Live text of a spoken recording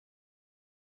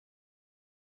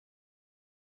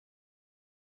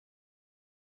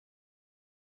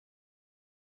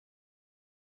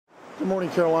Good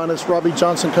morning, Carolina. It's Robbie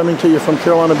Johnson coming to you from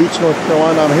Carolina Beach, North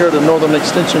Carolina. I'm here at the Northern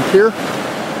Extension Pier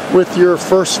with your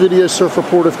first video surf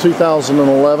report of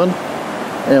 2011.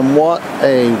 And what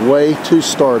a way to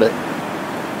start it.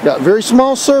 Got very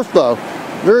small surf though.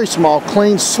 Very small,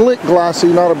 clean, slick,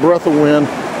 glassy, not a breath of wind.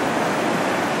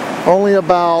 Only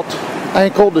about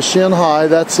ankle to shin high,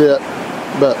 that's it.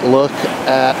 But look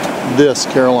at this,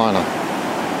 Carolina.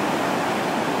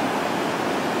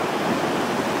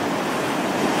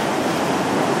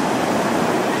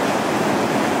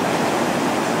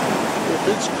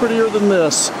 If it's prettier than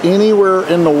this anywhere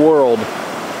in the world,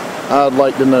 I'd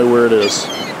like to know where it is.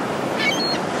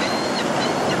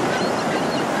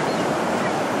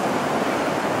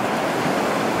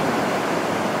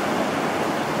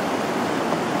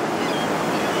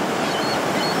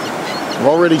 I've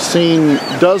already seen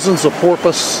dozens of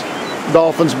porpoise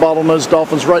dolphins, bottlenose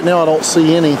dolphins. Right now I don't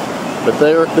see any, but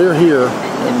they're here.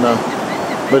 And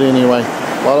but anyway,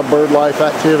 a lot of bird life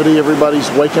activity. Everybody's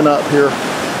waking up here.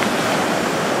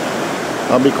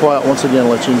 I'll be quiet once again,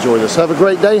 let you enjoy this. Have a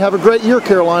great day. Have a great year,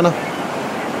 Carolina.